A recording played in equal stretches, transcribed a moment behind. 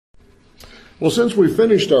Well, since we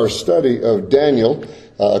finished our study of Daniel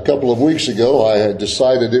a couple of weeks ago, I had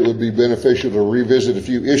decided it would be beneficial to revisit a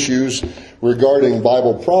few issues regarding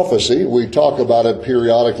Bible prophecy. We talk about it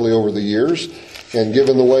periodically over the years, and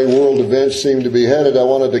given the way world events seem to be headed, I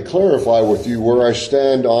wanted to clarify with you where I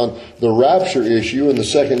stand on the rapture issue and the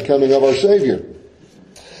second coming of our Savior.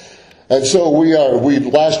 And so we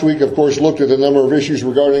last week, of course, looked at a number of issues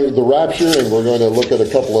regarding the rapture, and we're going to look at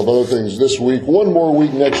a couple of other things this week, one more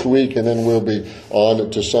week next week, and then we'll be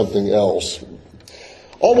on to something else.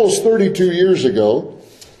 Almost 32 years ago,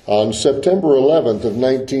 on September 11th of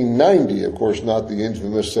 1990, of course not the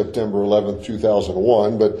infamous September 11th,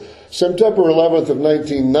 2001, but September 11th of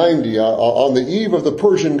 1990, on the eve of the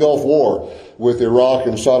Persian Gulf War with Iraq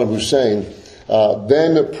and Saddam Hussein,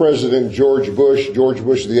 then President George Bush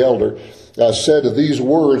the Elder, said these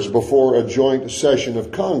words before a joint session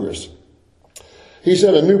of Congress. He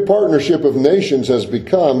said, "A new partnership of nations has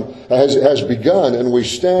begun, and we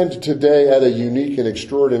stand today at a unique and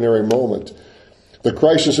extraordinary moment. The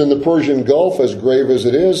crisis in the Persian Gulf, as grave as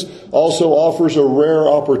it is, also offers a rare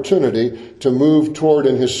opportunity to move toward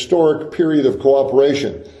an historic period of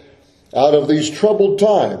cooperation. Out of these troubled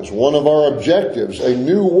times, one of our objectives, a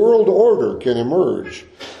new world order, can emerge.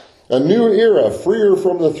 A new era, freer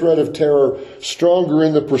from the threat of terror, stronger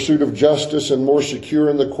in the pursuit of justice, and more secure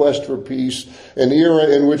in the quest for peace. An era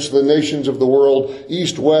in which the nations of the world,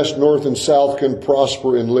 east, west, north, and south, can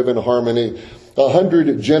prosper and live in harmony.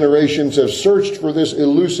 100 generations have searched for this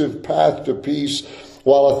elusive path to peace,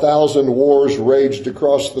 while 1,000 wars raged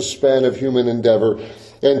across the span of human endeavor.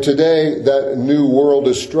 And today, that new world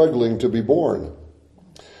is struggling to be born.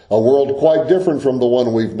 A world quite different from the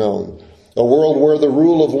one we've known. A world where the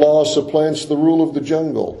rule of law supplants the rule of the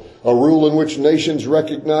jungle. A rule in which nations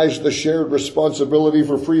recognize the shared responsibility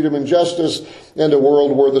for freedom and justice. And a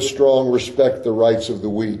world where the strong respect the rights of the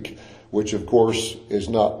weak, which, of course, is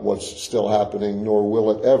not what's still happening, nor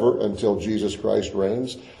will it ever until Jesus Christ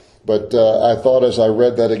reigns." But I thought as I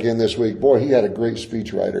read that again this week, boy, he had a great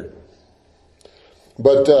speechwriter.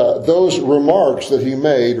 But those remarks that he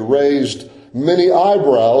made raised many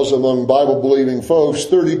eyebrows among Bible-believing folks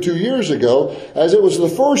 32 years ago, as it was the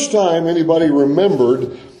first time anybody remembered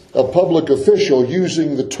a public official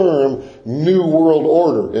using the term New World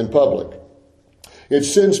Order in public. It's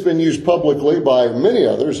since been used publicly by many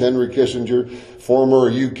others, Henry Kissinger, former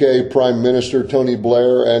UK Prime Minister Tony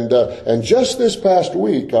Blair, and just this past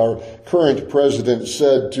week, our current president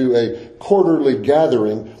said to a quarterly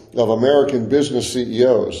gathering of American business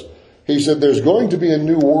CEOs, he said, "There's going to be a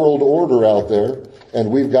new world order out there,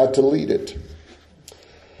 and we've got to lead it."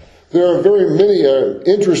 There are very many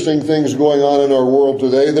interesting things going on in our world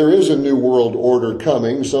today. There is a new world order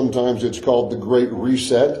coming. Sometimes it's called the Great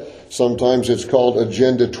Reset. Sometimes it's called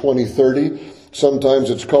Agenda 2030. Sometimes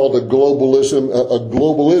it's called a globalism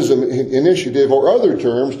initiative, or other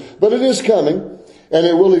terms. But it is coming, and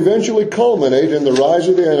it will eventually culminate in the rise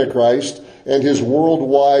of the Antichrist and his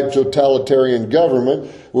worldwide totalitarian government,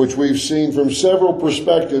 which we've seen from several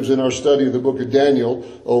perspectives in our study of the book of Daniel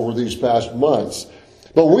over these past months.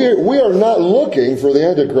 But we are not looking for the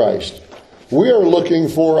Antichrist. We are looking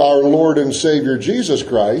for our Lord and Savior Jesus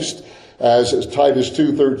Christ, as Titus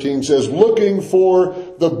 2:13 says, looking for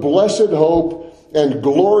the blessed hope and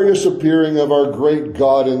glorious appearing of our great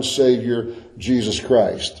God and Savior Jesus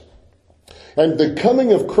Christ. And the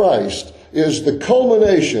coming of Christ is the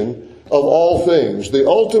culmination of all things, the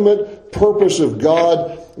ultimate purpose of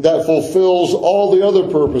God that fulfills all the other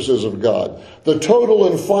purposes of God, the total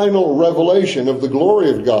and final revelation of the glory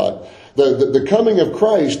of God. The coming of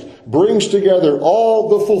Christ brings together all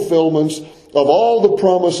the fulfillments of all the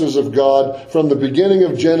promises of God from the beginning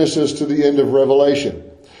of Genesis to the end of Revelation.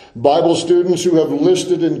 Bible students who have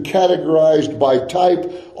listed and categorized by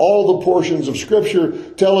type all the portions of Scripture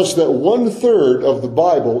tell us that 1/3 of the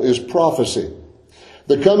Bible is prophecy.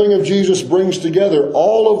 The coming of Jesus brings together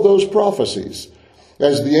all of those prophecies.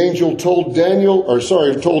 As the angel told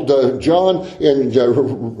John in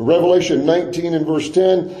Revelation 19 and verse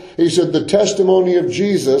 10, he said, "The testimony of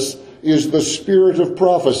Jesus is the spirit of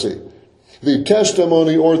prophecy." The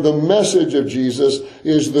testimony or the message of Jesus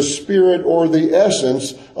is the spirit or the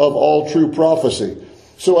essence of all true prophecy.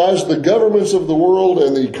 So as the governments of the world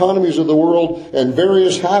and the economies of the world and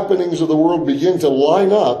various happenings of the world begin to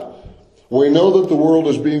line up, we know that the world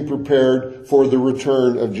is being prepared for the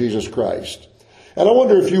return of Jesus Christ. And I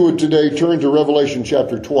wonder if you would today turn to Revelation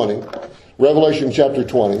chapter 20. Revelation chapter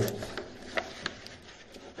 20.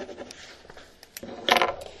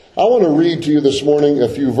 I want to read to you this morning a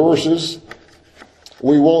few verses.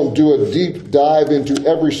 We won't do a deep dive into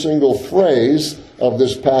every single phrase of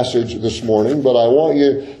this passage this morning, but I want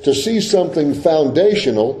you to see something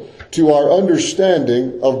foundational to our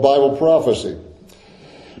understanding of Bible prophecy.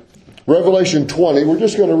 Revelation 20, we're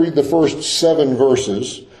just going to read the first 7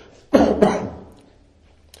 verses.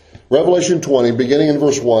 Revelation 20, beginning in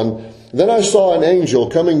verse 1. Then I saw an angel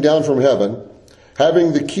coming down from heaven,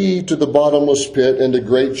 having the key to the bottomless pit and a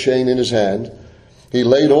great chain in his hand. He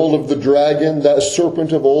laid hold of the dragon, that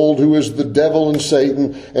serpent of old, who is the devil and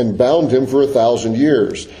Satan, and bound him for 1,000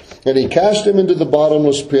 years. And he cast him into the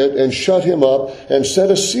bottomless pit and shut him up and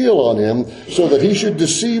set a seal on him, so that he should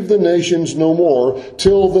deceive the nations no more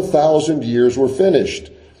till the 1,000 years were finished.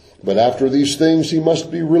 But after these things he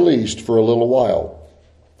must be released for a little while.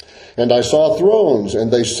 And I saw thrones,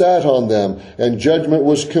 and they sat on them, and judgment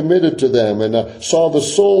was committed to them. And I saw the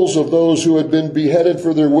souls of those who had been beheaded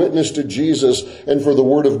for their witness to Jesus and for the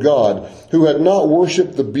word of God, who had not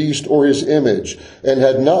worshipped the beast or his image, and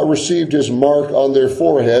had not received his mark on their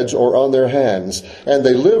foreheads or on their hands. And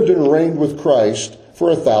they lived and reigned with Christ for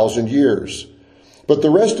 1,000 years. But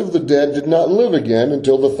the rest of the dead did not live again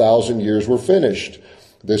until the 1,000 years were finished.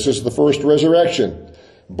 This is the first resurrection.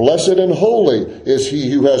 Blessed and holy is he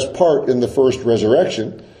who has part in the first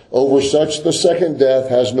resurrection. Over such the second death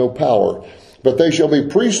has no power. But they shall be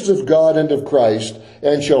priests of God and of Christ,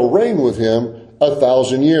 and shall reign with him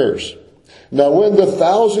 1,000 years. Now when the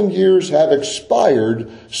 1,000 years have expired,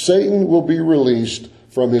 Satan will be released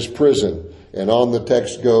from his prison. And on the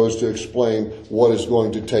text goes to explain what is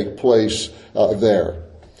going to take place there.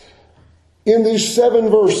 In these 7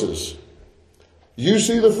 verses, you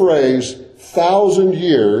see the phrase 1,000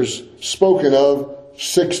 years spoken of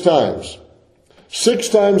 6 times. 6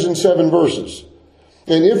 times in 7 verses.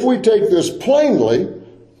 And if we take this plainly,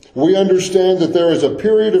 we understand that there is a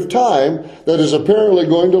period of time that is apparently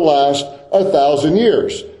going to last 1,000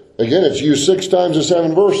 years. Again, it's used 6 times in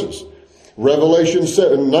 7 verses. Revelation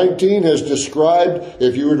 19 has described,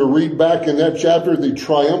 if you were to read back in that chapter, the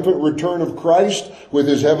triumphant return of Christ with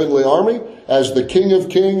his heavenly army as the King of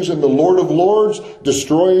Kings and the Lord of Lords,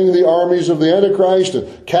 destroying the armies of the Antichrist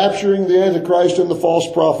and capturing the Antichrist and the false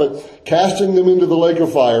prophet, casting them into the lake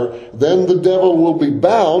of fire. Then the devil will be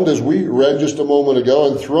bound, as we read just a moment ago,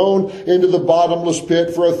 and thrown into the bottomless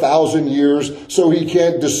pit for 1,000 years so he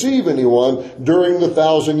can't deceive anyone during the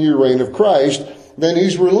 1,000-year reign of Christ. Then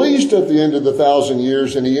he's released at the end of the 1,000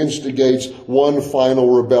 years, and he instigates one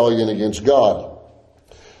final rebellion against God.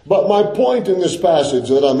 But my point in this passage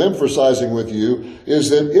that I'm emphasizing with you is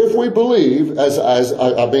that if we believe,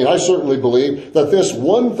 I certainly believe, that this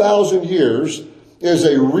 1,000 years is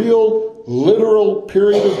a real, literal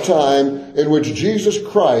period of time in which Jesus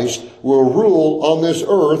Christ will rule on this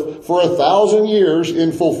earth for 1,000 years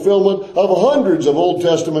in fulfillment of hundreds of Old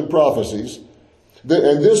Testament prophecies.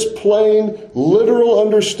 And this plain, literal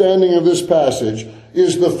understanding of this passage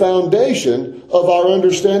is the foundation of our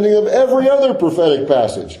understanding of every other prophetic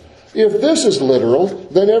passage. If this is literal,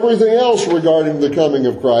 then everything else regarding the coming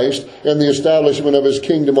of Christ and the establishment of his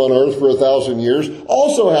kingdom on earth for 1,000 years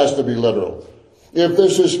also has to be literal. If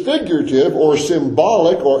this is figurative or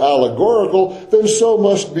symbolic or allegorical, then so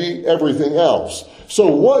must be everything else. So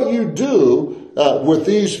what you do with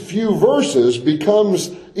these few verses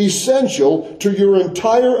becomes essential to your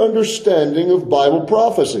entire understanding of Bible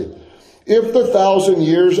prophecy. If the 1,000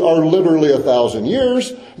 years are literally 1,000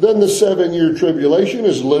 years, then the 7-year tribulation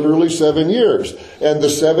is literally 7 years. And the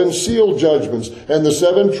 7 seal judgments, and the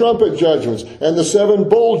 7 trumpet judgments, and the 7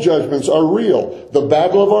 bowl judgments are real. The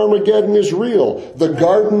Battle of Armageddon is real. The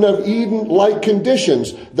Garden of Eden-like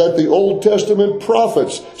conditions that the Old Testament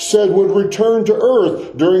prophets said would return to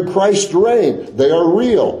earth during Christ's reign, they are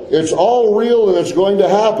real. It's all real, and it's going to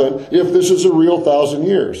happen if this is a real 1,000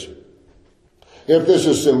 years. If this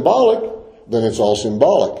is symbolic, then it's all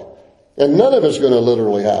symbolic. And none of it's going to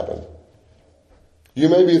literally happen. You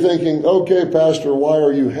may be thinking, okay, Pastor, why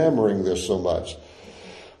are you hammering this so much?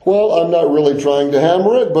 Well, I'm not really trying to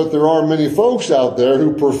hammer it, but there are many folks out there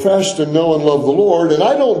who profess to know and love the Lord, and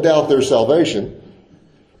I don't doubt their salvation,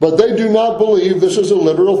 but they do not believe this is a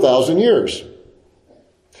literal 1,000 years.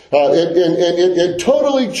 It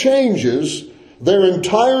totally changes their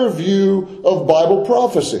entire view of Bible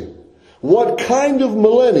prophecy. What kind of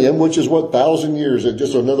millennium, which is what 1,000 years, it's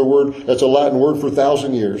just another word, that's a Latin word for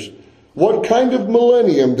 1,000 years. What kind of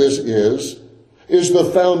millennium this is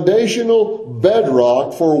the foundational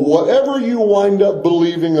bedrock for whatever you wind up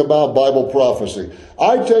believing about Bible prophecy.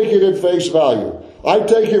 I take it at face value. I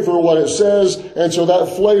take it for what it says, and so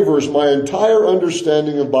that flavors my entire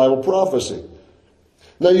understanding of Bible prophecy.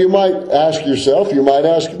 Now you might ask yourself, you might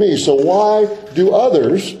ask me, so why do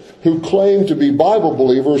others who claim to be Bible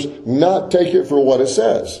believers not take it for what it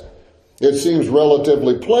says? It seems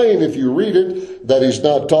relatively plain if you read it that he's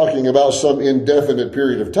not talking about some indefinite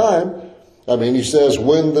period of time. I mean, he says,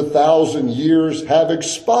 when the 1,000 years have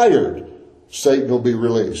expired, Satan will be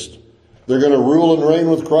released. They're going to rule and reign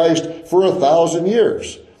with Christ for 1,000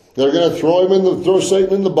 years. They're going to throw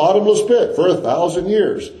Satan in the bottomless pit for 1,000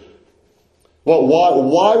 years. Well,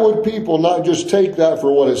 why would people not just take that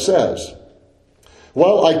for what it says?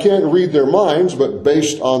 Well, I can't read their minds, but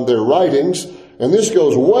based on their writings, and this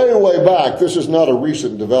goes way, way back. This is not a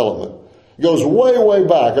recent development. It goes way, way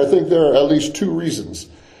back. I think there are at least two reasons.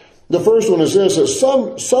 The first one is this,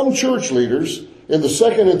 that some church leaders in the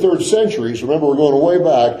 2nd and 3rd centuries, remember we're going way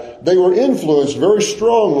back, they were influenced very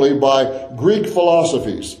strongly by Greek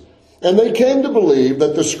philosophies. And they came to believe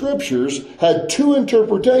that the scriptures had two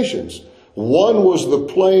interpretations. One was the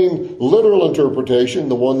plain literal interpretation,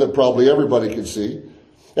 the one that probably everybody could see.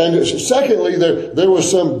 And secondly, there was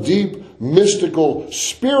some deep mystical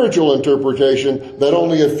spiritual interpretation that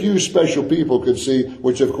only a few special people could see,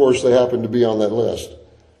 which of course they happened to be on that list.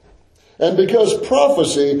 And because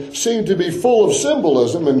prophecy seemed to be full of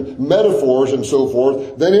symbolism and metaphors and so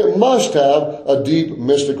forth, then it must have a deep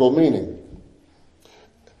mystical meaning.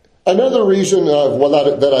 Another reason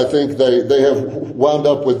that I think they have wound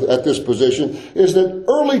up with at this position is that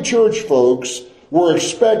early church folks were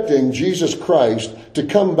expecting Jesus Christ to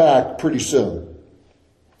come back pretty soon.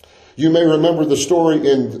 You may remember the story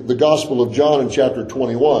in the Gospel of John in chapter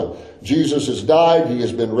 21. Jesus has died. He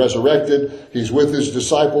has been resurrected. He's with his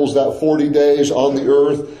disciples that 40 days on the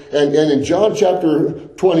earth. And in John chapter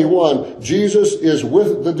 21, Jesus is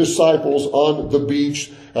with the disciples on the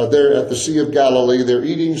beach there at the Sea of Galilee. They're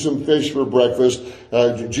eating some fish for breakfast.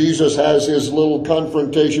 Jesus has his little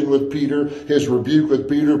confrontation with Peter, his rebuke with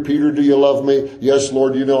Peter. Peter, do you love me? Yes,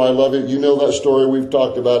 Lord, you know I love you. You know that story. We've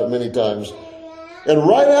talked about it many times. And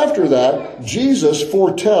right after that, Jesus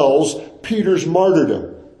foretells Peter's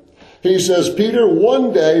martyrdom. He says, Peter,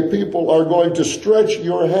 one day people are going to stretch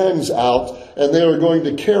your hands out and they are going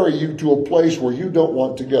to carry you to a place where you don't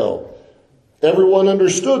want to go. Everyone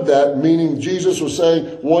understood that, meaning Jesus was saying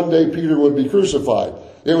one day Peter would be crucified.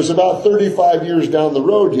 It was about 35 years down the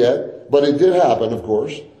road yet, but it did happen, of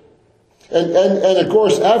course. And of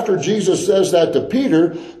course, after Jesus says that to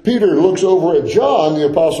Peter, Peter looks over at John, the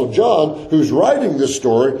Apostle John, who's writing this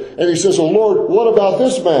story, and he says, oh Lord, what about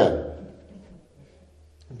this man?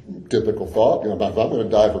 Typical thought, if I'm going to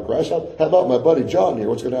die for Christ, how about my buddy John here?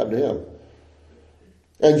 What's going to happen to him?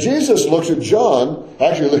 And Jesus looks at John,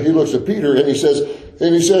 actually he looks at Peter, and he says,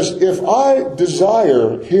 if I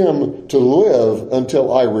desire him to live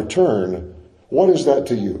until I return, what is that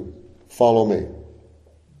to you? Follow me.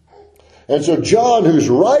 And so John, who's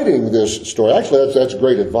writing this story, actually that's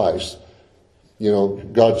great advice. You know,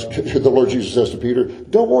 the Lord Jesus says to Peter,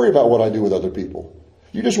 don't worry about what I do with other people.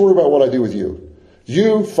 You just worry about what I do with you.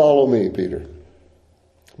 You follow me, Peter.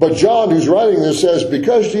 But John, who's writing this, says,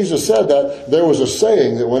 because Jesus said that, there was a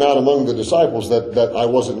saying that went out among the disciples that I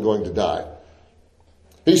wasn't going to die.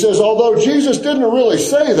 He says, although Jesus didn't really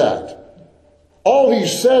say that, all he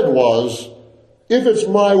said was, if it's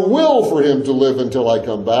my will for him to live until I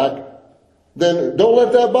come back, then don't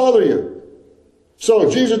let that bother you.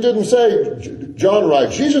 So Jesus didn't say, John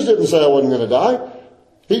writes, Jesus didn't say I wasn't going to die.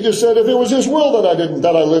 He just said if it was his will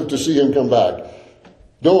that I lived to see him come back,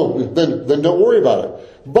 then don't worry about it.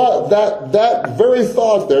 But that very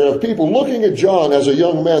thought there of people looking at John as a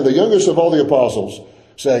young man, the youngest of all the apostles,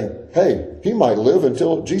 saying, hey, he might live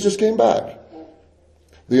until Jesus came back.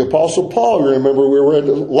 The Apostle Paul, you remember we read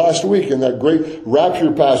last week in that great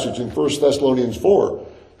rapture passage in 1 Thessalonians 4.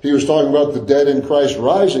 He was talking about the dead in Christ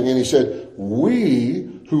rising, and he said,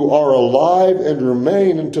 we who are alive and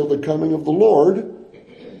remain until the coming of the Lord.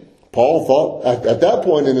 Paul thought, at that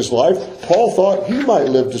point in his life, Paul thought he might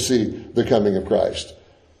live to see the coming of Christ.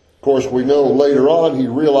 Of course, we know later on he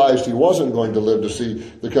realized he wasn't going to live to see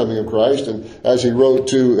the coming of Christ. And as he wrote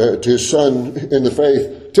to his son in the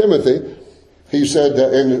faith, Timothy, he said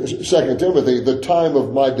that in 2 Timothy, the time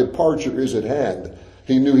of my departure is at hand.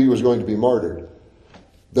 He knew he was going to be martyred.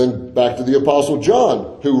 Then back to the Apostle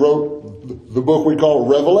John, who wrote the book we call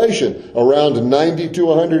Revelation, around 90 to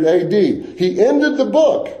 100 AD. He ended the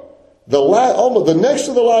book. The next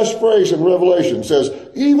to the last phrase in Revelation says,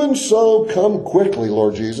 even so, come quickly,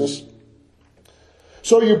 Lord Jesus.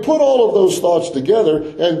 So you put all of those thoughts together,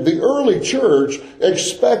 and the early church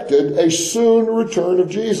expected a soon return of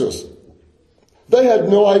Jesus. They had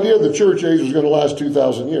no idea the church age was going to last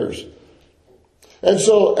 2,000 years. And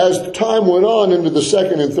so as time went on into the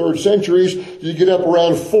 2nd and 3rd centuries, you get up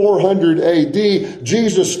around 400 AD,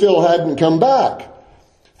 Jesus still hadn't come back.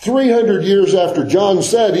 300 years after John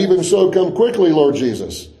said, even so, come quickly, Lord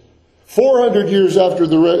Jesus. 400 years after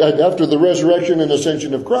the resurrection and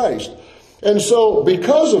ascension of Christ. And so,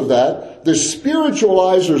 because of that, the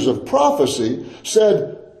spiritualizers of prophecy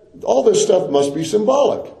said, all this stuff must be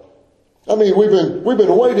symbolic. I mean, we've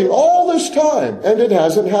been waiting all this time, and it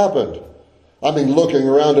hasn't happened. I mean, looking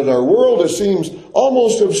around at our world, it seems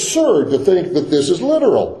almost absurd to think that this is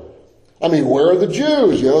literal. I mean, where are the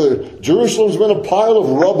Jews? Jerusalem's been a pile of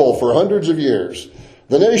rubble for hundreds of years.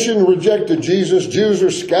 The nation rejected Jesus. Jews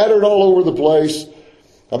are scattered all over the place.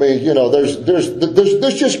 I mean,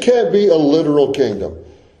 this just can't be a literal kingdom.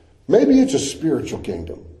 Maybe it's a spiritual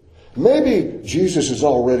kingdom. Maybe Jesus is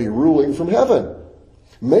already ruling from heaven.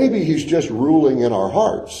 Maybe he's just ruling in our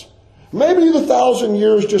hearts. Maybe the 1,000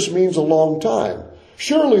 years just means a long time.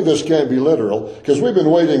 Surely this can't be literal, because we've been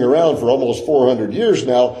waiting around for almost 400 years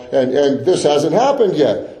now, and this hasn't happened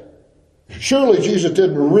yet. Surely Jesus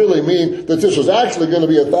didn't really mean that this was actually going to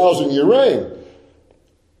be a 1,000-year reign.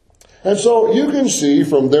 And so you can see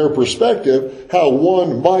from their perspective how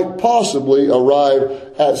one might possibly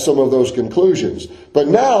arrive at some of those conclusions. But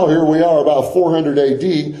now here we are about 400 AD,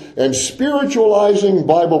 and spiritualizing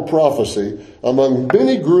Bible prophecy among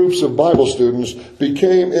many groups of Bible students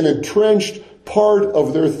became an entrenched part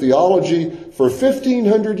of their theology for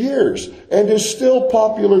 1,500 years and is still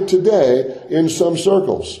popular today in some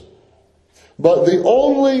circles. But the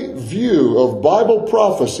only view of Bible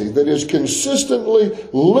prophecy that is consistently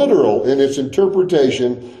literal in its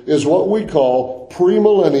interpretation is what we call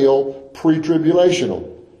premillennial,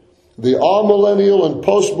 pre-tribulational. The amillennial and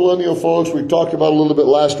postmillennial folks we talked about a little bit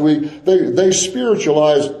last week, they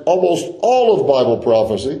spiritualize almost all of Bible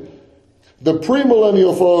prophecy. The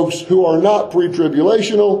premillennial folks who are not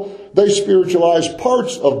pre-tribulational, they spiritualize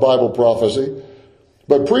parts of Bible prophecy.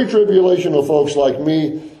 But pre-tribulational folks like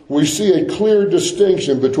me, we see a clear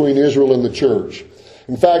distinction between Israel and the church.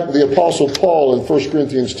 In fact, the Apostle Paul in 1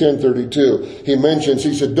 Corinthians 10:32,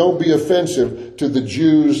 he said, don't be offensive to the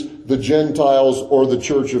Jews, the Gentiles, or the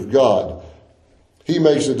church of God. He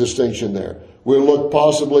makes a distinction there. We'll look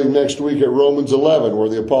possibly next week at Romans 11, where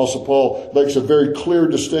the Apostle Paul makes a very clear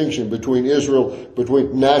distinction between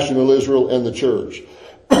between national Israel and the church.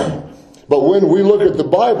 But when we look at the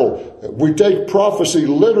Bible, we take prophecy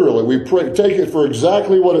literally. We take it for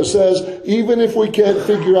exactly what it says, even if we can't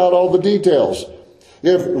figure out all the details.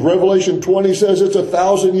 If Revelation 20 says it's a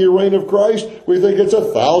 1,000-year reign of Christ, we think it's a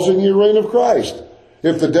 1,000-year reign of Christ.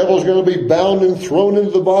 If the devil's going to be bound and thrown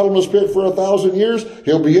into the bottomless pit for 1,000 years,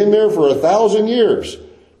 he'll be in there for 1,000 years.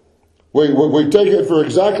 We take it for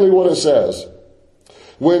exactly what it says.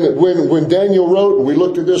 When Daniel wrote, and we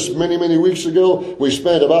looked at this many, many weeks ago, we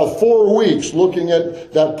spent about 4 weeks looking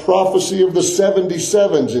at that prophecy of the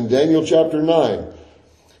 77s in Daniel chapter 9.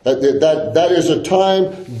 That is a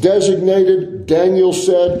time designated, Daniel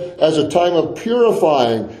said, as a time of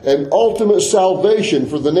purifying and ultimate salvation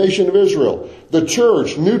for the nation of Israel. The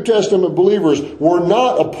church, New Testament believers, were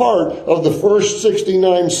not a part of the first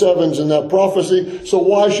 69 sevens in that prophecy, so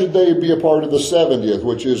why should they be a part of the 70th,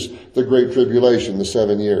 which is the Great Tribulation, the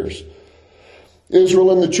 7 years?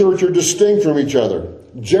 Israel and the church are distinct from each other.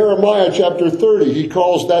 Jeremiah chapter 30, he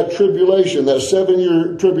calls that tribulation, that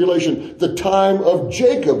 7-year tribulation, the time of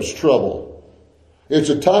Jacob's trouble. It's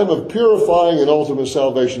a time of purifying and ultimate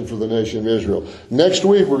salvation for the nation of Israel. Next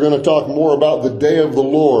week, we're going to talk more about the day of the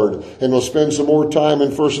Lord, and we'll spend some more time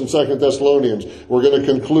in 1 and 2 Thessalonians. We're going to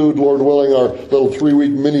conclude, Lord willing, our little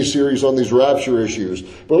 3-week mini-series on these rapture issues.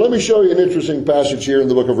 But let me show you an interesting passage here in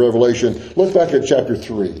the book of Revelation. Look back at chapter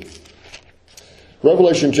 3.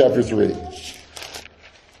 Revelation chapter 3.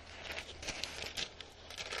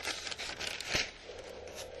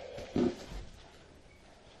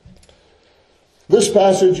 This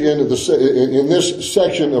passage in this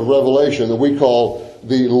section of Revelation that we call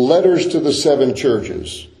the letters to the 7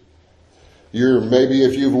 churches. Maybe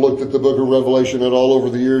if you've looked at the book of Revelation at all over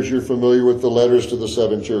the years, you're familiar with the letters to the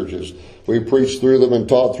 7 churches. We preached through them and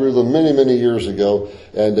taught through them many, many years ago,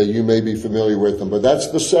 and you may be familiar with them. But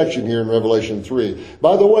that's the section here in Revelation 3.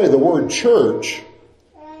 By the way, the word church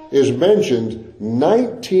is mentioned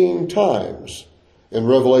 19 times in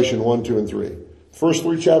Revelation 1, 2, and 3. First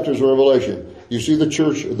 3 chapters of Revelation. You see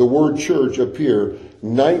the word church appear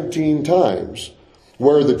 19 times,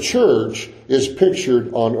 where the church is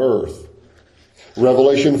pictured on earth.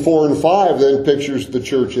 Revelation 4 and 5 then pictures the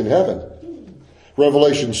church in heaven.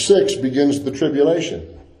 Revelation 6 begins the tribulation.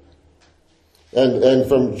 And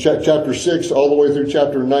from chapter 6 all the way through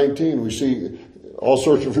chapter 19, we see all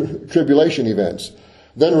sorts of tribulation events.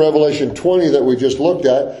 Then Revelation 20 that we just looked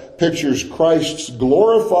at pictures Christ's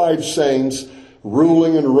glorified saints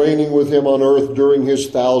ruling and reigning with him on earth during his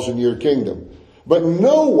 1,000-year kingdom. But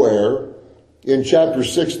nowhere in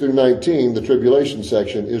chapters 6 through 19, the tribulation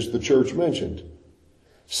section, is the church mentioned.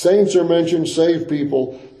 Saints are mentioned, saved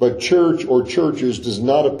people, but church or churches does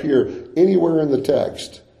not appear anywhere in the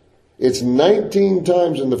text. It's 19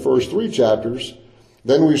 times in the first 3 chapters.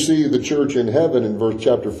 Then we see the church in heaven in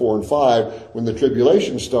chapter 4 and 5. When the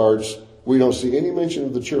tribulation starts, we don't see any mention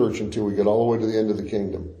of the church until we get all the way to the end of the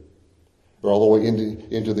kingdom, or all the way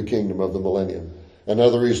into the kingdom of the millennium.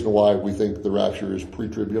 Another reason why we think the rapture is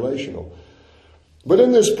pre-tribulational. But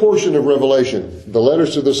in this portion of Revelation, the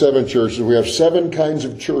letters to the 7 churches, we have 7 kinds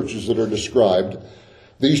of churches that are described.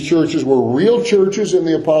 These churches were real churches in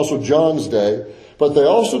the Apostle John's day, but they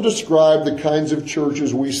also describe the kinds of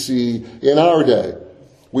churches we see in our day.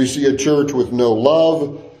 We see a church with no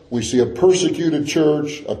love. We see a persecuted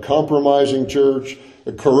church, a compromising church,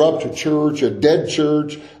 a corrupt church, a dead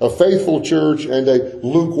church, a faithful church, and a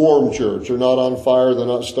lukewarm church. They're not on fire, they're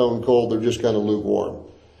not stone cold, they're just kind of lukewarm.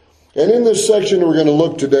 And in this section, we're going to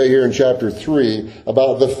look today here in chapter 3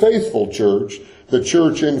 about the faithful church, the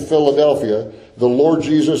church in Philadelphia. The Lord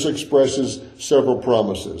Jesus expresses several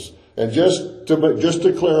promises. And just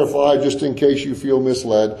to clarify, just in case you feel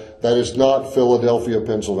misled, that is not Philadelphia,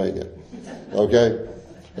 Pennsylvania. Okay?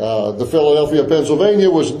 The Philadelphia, Pennsylvania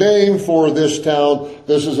was named for this town.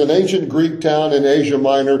 This is an ancient Greek town in Asia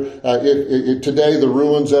Minor. Today, the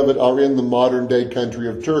ruins of it are in the modern day country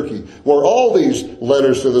of Turkey, where all these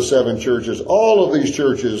letters to the 7 churches, all of these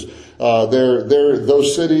churches,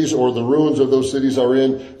 those cities or the ruins of those cities are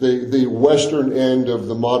in the western end of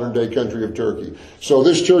the modern day country of Turkey. So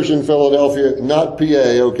this church in Philadelphia, not PA,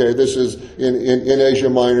 okay, this is in Asia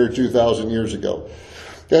Minor 2,000 years ago.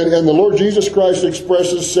 And the Lord Jesus Christ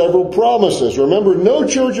expresses several promises. Remember, no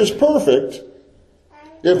church is perfect.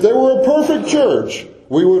 If there were a perfect church,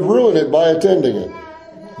 we would ruin it by attending it,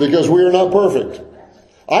 because we are not perfect.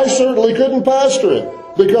 I certainly couldn't pastor it,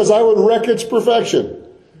 because I would wreck its perfection.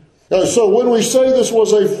 So when we say this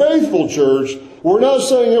was a faithful church, we're not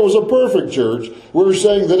saying it was a perfect church. We're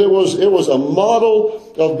saying that it was a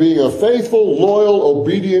model of being a faithful, loyal,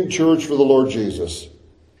 obedient church for the Lord Jesus.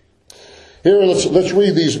 Here, let's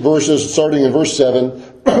read these verses, starting in verse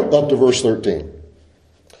 7 up to verse 13.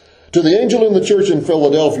 To the angel in the church in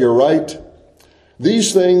Philadelphia write,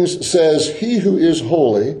 these things says he who is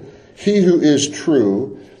holy, he who is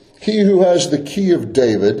true, he who has the key of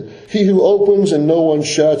David, he who opens and no one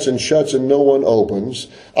shuts, and shuts and no one opens.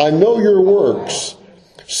 I know your works.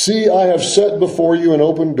 See, I have set before you an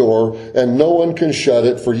open door, and no one can shut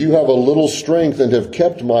it, for you have a little strength and have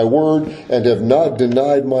kept my word and have not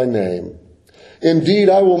denied my name. Indeed,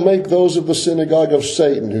 I will make those of the synagogue of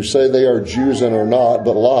Satan who say they are Jews and are not,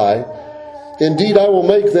 but lie. Indeed, I will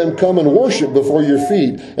make them come and worship before your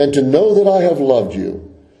feet, and to know that I have loved you.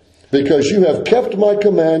 Because you have kept my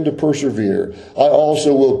command to persevere, I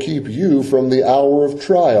also will keep you from the hour of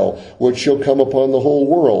trial, which shall come upon the whole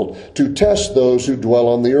world, to test those who dwell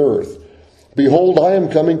on the earth. Behold, I am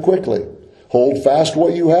coming quickly. Hold fast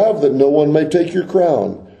what you have, that no one may take your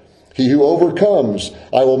crown. He who overcomes,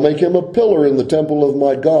 I will make him a pillar in the temple of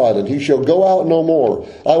my God, and he shall go out no more.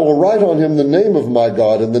 I will write on him the name of my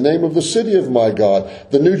God, and the name of the city of my God,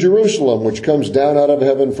 the new Jerusalem, which comes down out of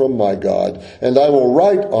heaven from my God. And I will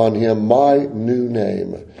write on him my new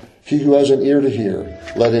name. He who has an ear to hear,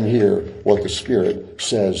 let him hear what the Spirit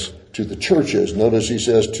says to the churches. Notice he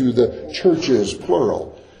says to the churches,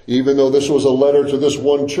 plural. Even though this was a letter to this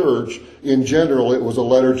one church, in general it was a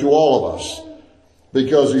letter to all of us.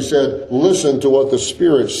 Because he said, listen to what the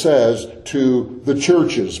Spirit says to the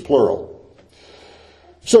churches, plural.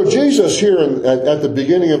 So Jesus here at the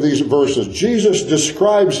beginning of these verses, Jesus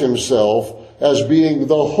describes himself as being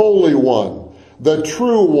the Holy One, the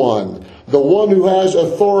True One, the one who has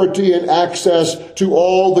authority and access to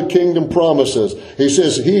all the kingdom promises. He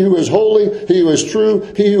says, he who is holy, he who is true,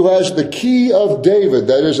 he who has the key of David.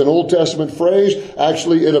 That is an Old Testament phrase.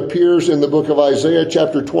 Actually, it appears in the book of Isaiah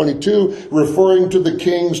chapter 22, referring to the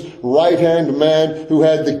king's right-hand man who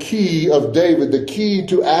had the key of David, the key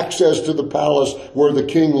to access to the palace where the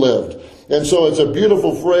king lived. And so it's a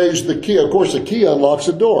beautiful phrase, the key. Of course, the key unlocks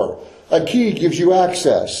a door. A key gives you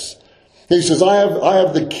access. He says, I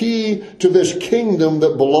have the key to this kingdom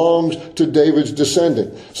that belongs to David's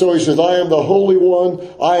descendant. So he says, I am the Holy One.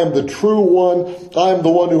 I am the True One. I am the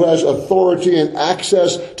one who has authority and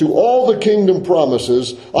access to all the kingdom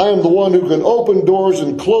promises. I am the one who can open doors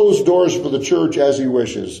and close doors for the church as he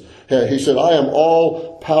wishes. He said, I am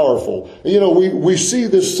all powerful. You know, we see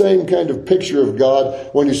this same kind of picture of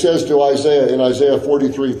God when he says to Isaiah in Isaiah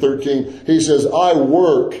 43:13, he says, I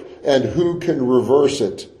work, and who can reverse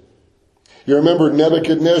it? You remember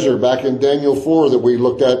Nebuchadnezzar back in Daniel 4 that we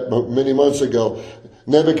looked at many months ago.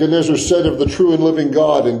 Nebuchadnezzar said of the true and living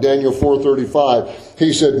God in Daniel 4:35,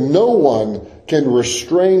 he said, no one can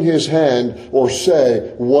restrain his hand or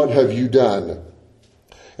say, what have you done?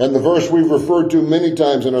 And the verse we've referred to many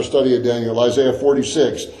times in our study of Daniel, Isaiah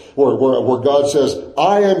 46, where God says,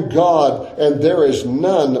 I am God and there is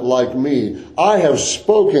none like me. I have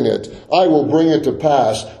spoken it. I will bring it to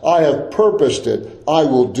pass. I have purposed it. I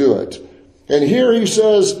will do it. And here he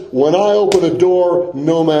says, when I open a door,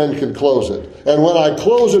 no man can close it. And when I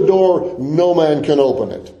close a door, no man can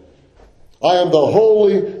open it. I am the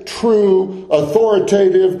holy, true,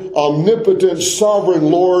 authoritative, omnipotent, sovereign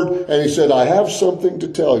Lord. And he said, I have something to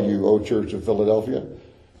tell you, O Church of Philadelphia.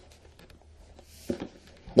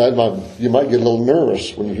 Now, you might get a little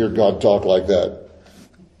nervous when you hear God talk like that.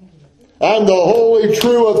 I'm the holy,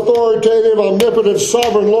 true, authoritative, omnipotent,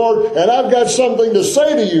 sovereign Lord, and I've got something to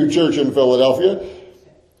say to you, church in Philadelphia.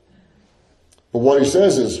 But what he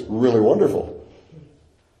says is really wonderful.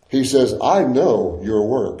 He says, I know your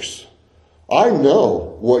works. I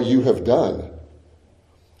know what you have done.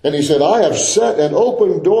 And he said, I have set an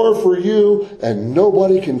open door for you, and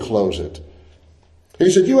nobody can close it.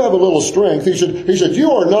 He said, you have a little strength. He said,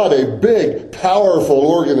 you are not a big, powerful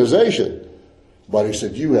organization. But he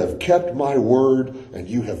said, you have kept my word and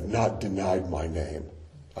you have not denied my name.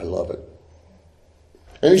 I love it.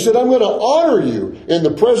 And he said, I'm going to honor you in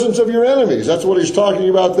the presence of your enemies. That's what he's talking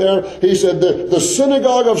about there. He said, the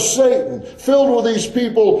synagogue of Satan, filled with these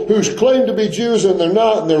people who claim to be Jews and they're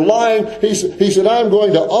not, and they're lying. He said, I'm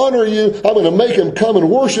going to honor you. I'm going to make them come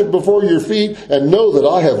and worship before your feet and know that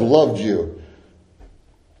I have loved you.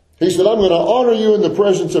 He said, I'm going to honor you in the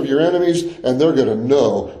presence of your enemies, and they're going to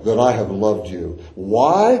know that I have loved you.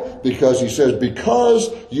 Why? Because he says,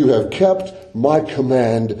 because you have kept my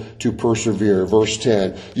command to persevere. Verse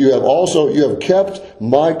 10. You have kept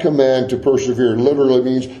my command to persevere. Literally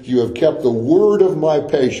means you have kept the word of my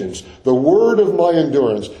patience, the word of my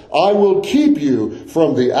endurance. I will keep you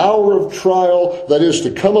from the hour of trial that is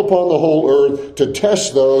to come upon the whole earth to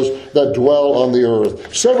test those that dwell on the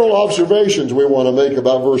earth. Several observations we want to make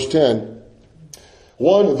about verse 10.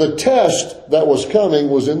 One, the test that was coming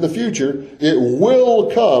was in the future. It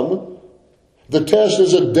will come. The test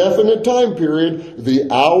is a definite time period, the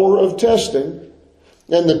hour of testing.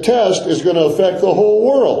 And the test is going to affect the whole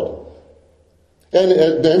world. And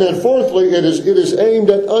then fourthly, it is aimed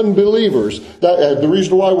at unbelievers. The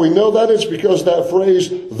reason why we know that is because that phrase,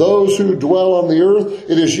 those who dwell on the earth,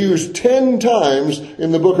 it is used 10 times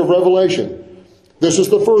in the book of Revelation. This is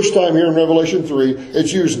the first time here in Revelation 3.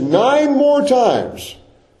 It's used 9 more times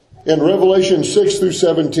in Revelation 6 through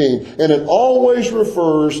 17. And it always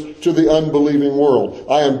refers to the unbelieving world.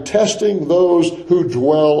 I am testing those who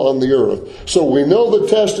dwell on the earth. So we know the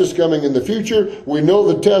test is coming in the future. We know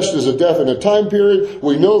the test is a definite time period.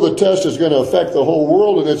 We know the test is going to affect the whole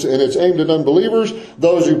world, and it's aimed at unbelievers.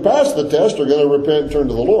 Those who pass the test are going to repent and turn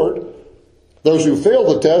to the Lord. Those who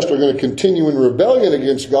fail the test are going to continue in rebellion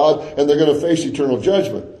against God, and they're going to face eternal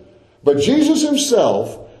judgment. But Jesus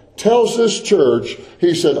himself tells this church,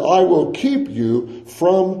 he said, I will keep you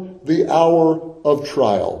from the hour of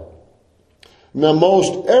trial. Now,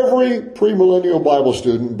 most every premillennial Bible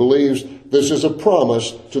student believes this is a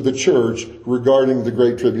promise to the church regarding the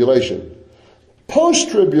Great Tribulation.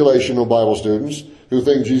 Post-tribulational Bible students who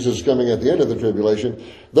think Jesus is coming at the end of the tribulation,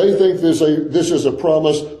 they think this is a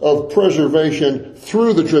promise of preservation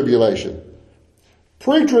through the tribulation.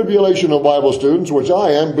 Pre-tribulational Bible students, which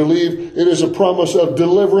I am, believe it is a promise of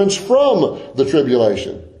deliverance from the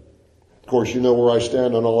tribulation. Of course, you know where I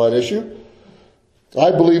stand on all that issue.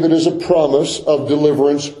 I believe it is a promise of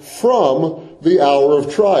deliverance from the hour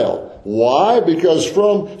of trial. Why? Because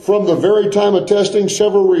from the very time of testing,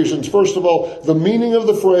 several reasons. First of all, the meaning of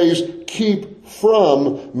the phrase keep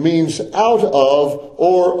from means out of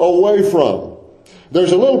or away from.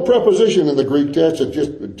 There's a little preposition in the Greek text that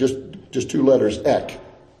just 2 letters, ek.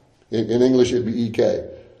 In English, it'd be ek.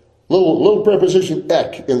 Little preposition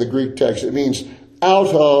ek in the Greek text. It means out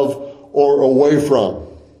of or away from.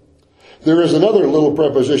 There is another little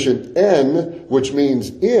preposition en, which means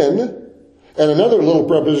in, and another little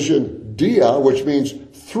preposition dia, which means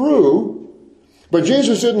through. But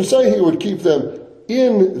Jesus didn't say he would keep them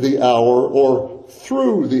in the hour or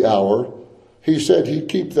through the hour. He said he'd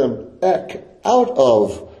keep them ek, out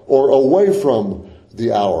of or away from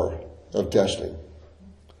the hour of testing.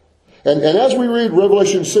 And as we read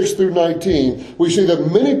Revelation 6 through 19, we see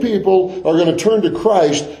that many people are going to turn to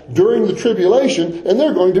Christ during the tribulation, and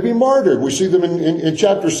they're going to be martyred. We see them in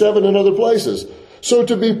chapter 7 and other places. So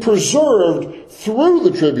to be preserved through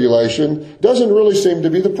the tribulation doesn't really seem to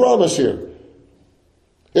be the promise here.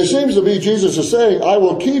 It seems to be Jesus is saying, I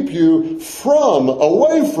will keep you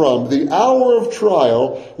away from the hour of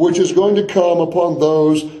trial, which is going to come upon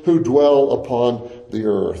those who dwell upon the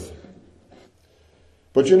earth.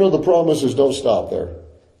 But you know, the promises don't stop there.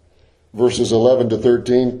 Verses 11 to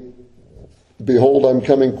 13, behold, I'm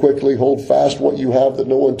coming quickly. Hold fast what you have, that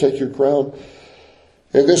no one take your crown.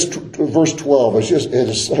 And this verse 12, it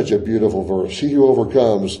is such a beautiful verse. He who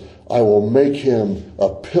overcomes, I will make him a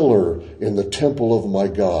pillar in the temple of my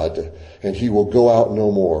God, and he will go out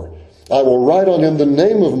no more. I will write on him the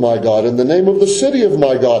name of my God and the name of the city of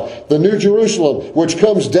my God, the New Jerusalem, which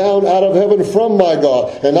comes down out of heaven from my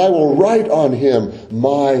God, and I will write on him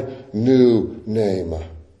my new name.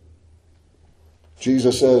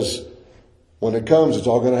 Jesus says, when it comes, it's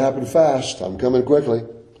all going to happen fast. I'm coming quickly.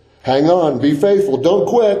 Hang on, be faithful, don't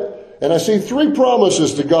quit. And I see three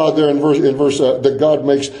promises to God there that God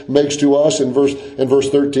makes to us in verse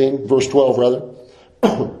 13, verse 12 rather.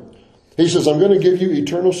 He says, I'm going to give you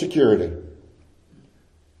eternal security.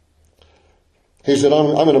 He said,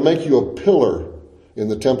 I'm going to make you a pillar in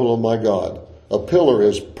the temple of my God. A pillar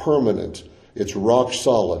is permanent. It's rock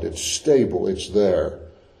solid. It's stable. It's there.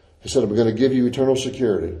 He said, I'm going to give you eternal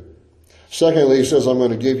security. Secondly, he says, I'm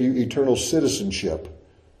going to give you eternal citizenship.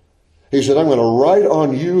 He said, I'm going to write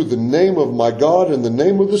on you the name of my God and the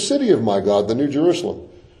name of the city of my God, the New Jerusalem.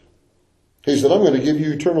 He said, I'm going to give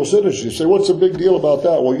you eternal citizenship. You say, what's the big deal about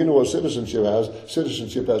that? Well, you know what citizenship has.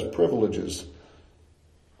 Citizenship has privileges.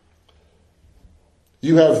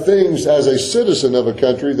 You have things as a citizen of a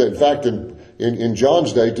country that, in fact, in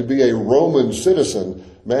John's day, to be a Roman citizen,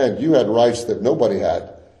 man, you had rights that nobody had.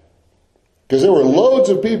 Because there were loads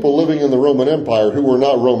of people living in the Roman Empire who were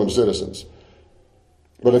not Roman citizens.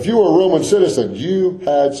 But if you were a Roman citizen, you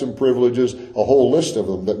had some privileges, a whole list of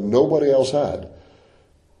them that nobody else had.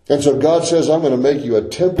 And so God says, I'm going to make you a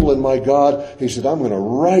temple in my God. He said, I'm going to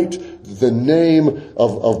write the name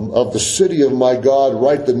of the city of my God,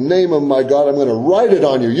 write the name of my God. I'm going to write it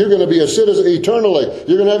on you. You're going to be a citizen eternally.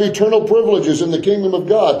 You're going to have eternal privileges in the kingdom of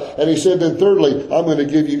God. And he said, then thirdly, I'm going to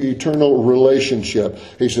give you eternal relationship.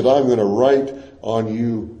 He said, I'm going to write on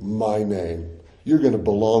you my name. You're going to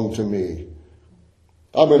belong to me.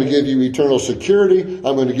 I'm going to give you eternal security.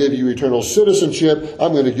 I'm going to give you eternal citizenship.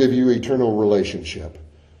 I'm going to give you eternal relationship.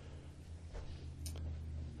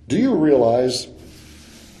 Do you realize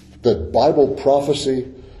that Bible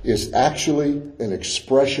prophecy is actually an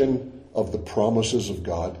expression of the promises of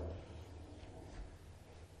God?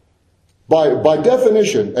 By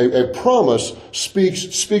definition, a promise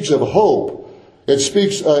speaks of hope. It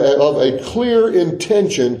speaks of a clear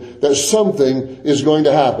intention that something is going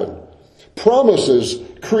to happen. Promises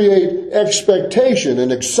create expectation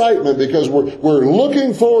and excitement because we're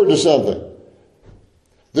looking forward to something.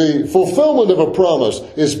 The fulfillment of a promise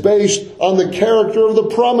is based on the character of the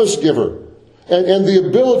promise giver and the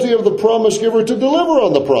ability of the promise giver to deliver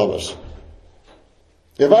on the promise.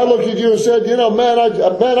 If I looked at you and said, you know, man, I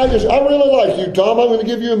really like you, Tom. I'm going to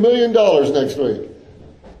give you $1 million next week.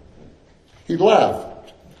 He'd laugh.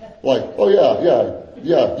 Like, oh yeah.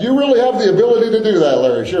 You really have the ability to do that,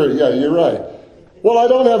 Larry. Sure, yeah, you're right. Well, I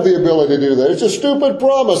don't have the ability to do that. It's a stupid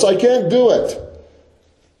promise. I can't do it.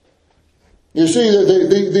 You see,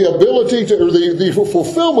 the ability to, or the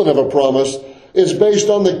fulfillment of a promise is based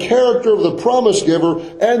on the character of the promise giver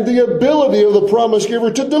and the ability of the promise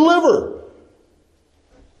giver to deliver.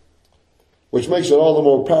 Which makes it all the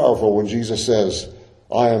more powerful when Jesus says,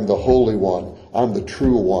 I am the Holy One. I'm the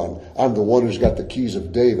true one. I'm the one who's got the keys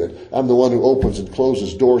of David. I'm the one who opens and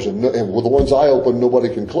closes doors. And the ones I open,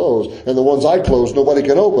 nobody can close. And the ones I close, nobody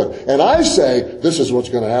can open. And I say, this is what's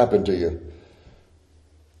going to happen to you.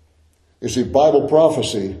 You see, Bible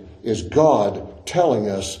prophecy is God telling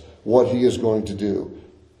us what he is going to do.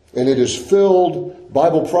 And it is filled,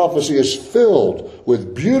 Bible prophecy is filled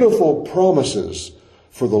with beautiful promises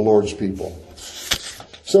for the Lord's people.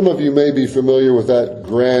 Some of you may be familiar with that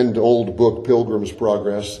grand old book, Pilgrim's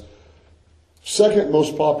Progress. Second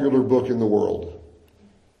most popular book in the world.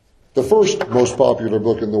 The first most popular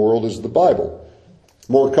book in the world is the Bible.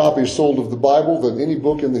 More copies sold of the Bible than any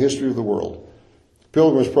book in the history of the world.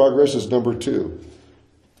 Pilgrim's Progress is number 2.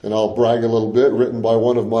 And I'll brag a little bit, written by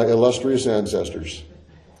one of my illustrious ancestors.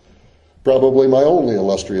 Probably my only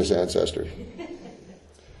illustrious ancestor.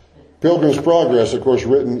 Pilgrim's Progress, of course,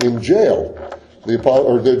 written in jail.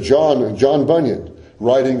 John Bunyan,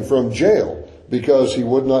 writing from jail because he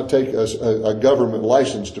would not take a government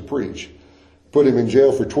license to preach. Put him in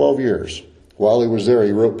jail for 12 years. While he was there,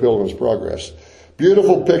 he wrote Pilgrim's Progress.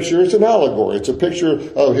 Beautiful picture. It's an allegory. It's a picture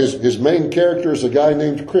of his main character is a guy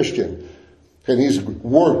named Christian. And he's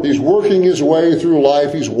working his way through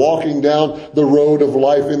life. He's walking down the road of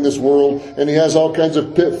life in this world. And he has all kinds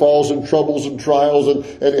of pitfalls and troubles and trials. And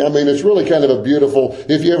I mean, it's really kind of a beautiful,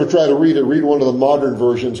 if you ever try to read it, read one of the modern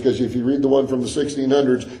versions, because if you read the one from the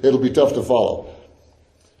 1600s, it'll be tough to follow.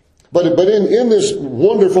 But in this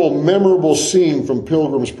wonderful, memorable scene from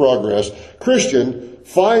Pilgrim's Progress, Christian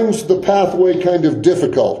finds the pathway kind of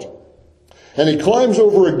difficult. And he climbs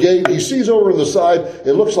over a gate. He sees over on the side,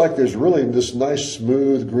 it looks like there's really this nice,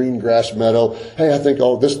 smooth, green grass meadow. Hey, I think,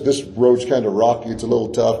 this road's kind of rocky. It's a little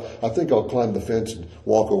tough. I think I'll climb the fence and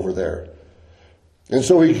walk over there. And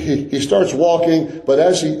so he starts walking, but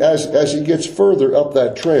as he gets further up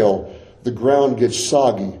that trail, the ground gets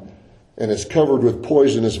soggy. And it's covered with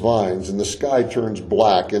poisonous vines, and the sky turns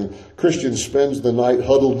black. And Christian spends the night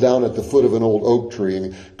huddled down at the foot of an old oak tree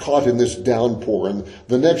and caught in this downpour. And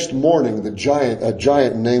the next morning, a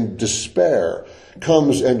giant named Despair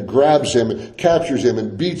comes and grabs him, captures him,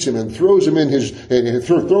 and beats him, and throws him in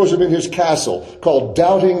his castle called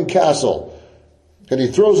Doubting Castle. And he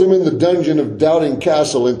throws him in the dungeon of Doubting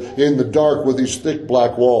Castle in the dark with these thick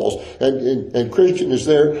black walls. And Christian is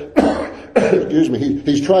there. Excuse me.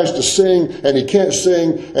 He tries to sing and he can't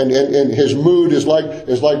sing, and his mood is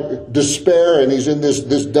like despair, and he's in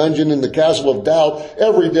this dungeon in the castle of doubt.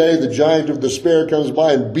 Every day the giant of despair comes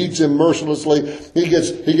by and beats him mercilessly. He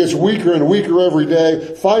gets weaker and weaker every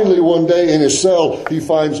day. Finally one day in his cell he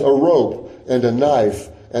finds a rope and a knife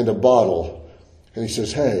and a bottle. And he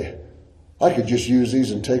says, hey, I could just use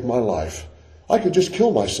these and take my life. I could just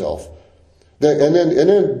kill myself. And then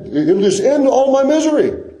it'll just end all my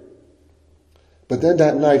misery. But then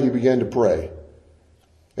that night he began to pray.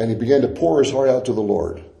 And he began to pour his heart out to the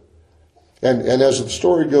Lord. And as the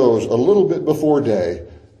story goes, a little bit before day,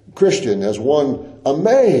 Christian, as one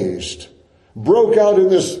amazed, broke out in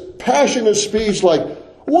this passionate speech like,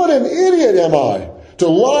 what an idiot am I to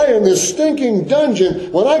lie in this stinking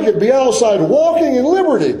dungeon when I could be outside walking in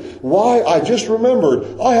liberty. Why, I just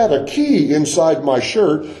remembered I have a key inside my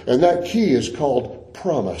shirt, and that key is called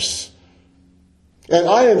promise. And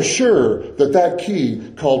I am sure that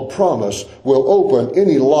key called promise will open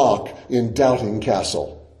any lock in Doubting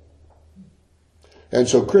Castle. And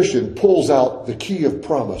so Christian pulls out the key of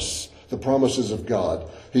promise, the promises of God.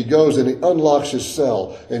 He goes and he unlocks his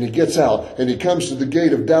cell, and he gets out, and he comes to the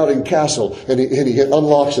gate of Doubting Castle, and he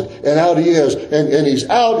unlocks it, and out he is, and he's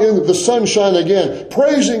out in the sunshine again,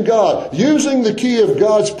 praising God, using the key of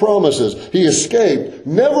God's promises. He escaped,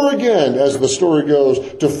 never again, as the story goes,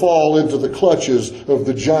 to fall into the clutches of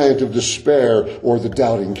the giant of despair or the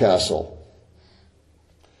Doubting Castle.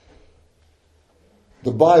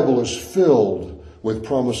 The Bible is filled with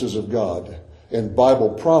promises of God. And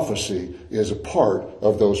Bible prophecy is a part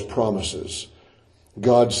of those promises.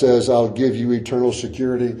 God says, I'll give you eternal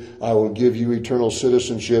security. I will give you eternal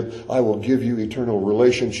citizenship. I will give you eternal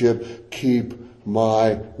relationship. Keep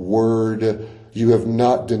my word. You have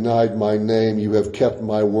not denied my name. You have kept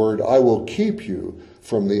my word. I will keep you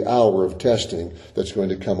from the hour of testing that's going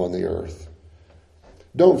to come on the earth.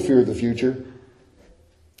 Don't fear the future.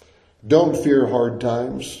 Don't fear hard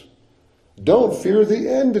times. Don't fear the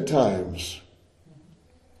end times.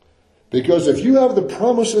 Because if you have the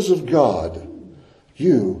promises of God,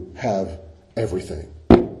 you have everything.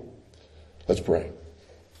 Let's pray.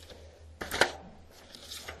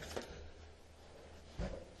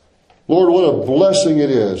 Lord, what a blessing it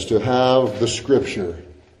is to have the Scripture.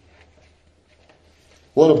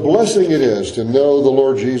 What a blessing it is to know the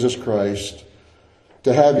Lord Jesus Christ,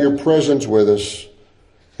 to have your presence with us,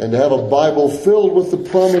 and to have a Bible filled with the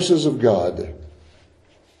promises of God.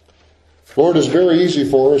 Lord, it's very easy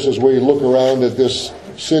for us as we look around at this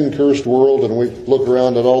sin-cursed world and we look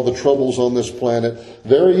around at all the troubles on this planet,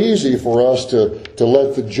 very easy for us to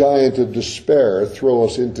let the giant of despair throw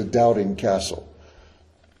us into Doubting Castle.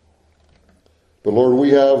 But Lord,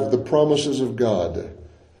 we have the promises of God.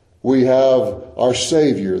 We have our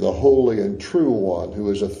Savior, the Holy and True One, who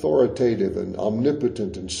is authoritative and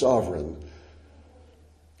omnipotent and sovereign.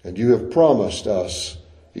 And you have promised us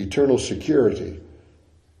eternal security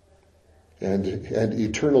and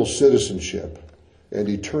eternal citizenship and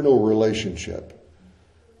eternal relationship.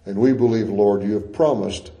 And we believe, Lord, you have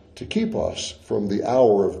promised to keep us from the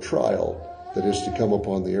hour of trial that is to come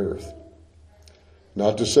upon the earth.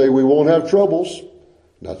 Not to say we won't have troubles,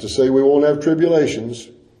 not to say we won't have tribulations,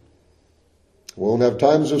 we won't have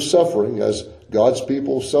times of suffering as God's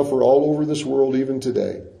people suffer all over this world even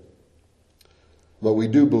today. But we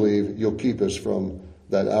do believe you'll keep us from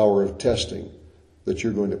that hour of testing that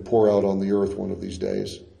you're going to pour out on the earth one of these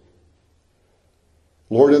days.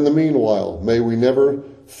 Lord, in the meanwhile, may we never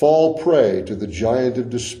fall prey to the giant of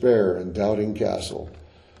despair and doubting castle.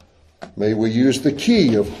 May we use the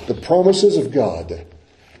key of the promises of God.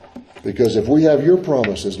 Because if we have your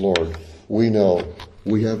promises, Lord, we know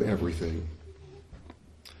we have everything.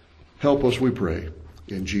 Help us, we pray.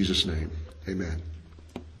 In Jesus' name, amen.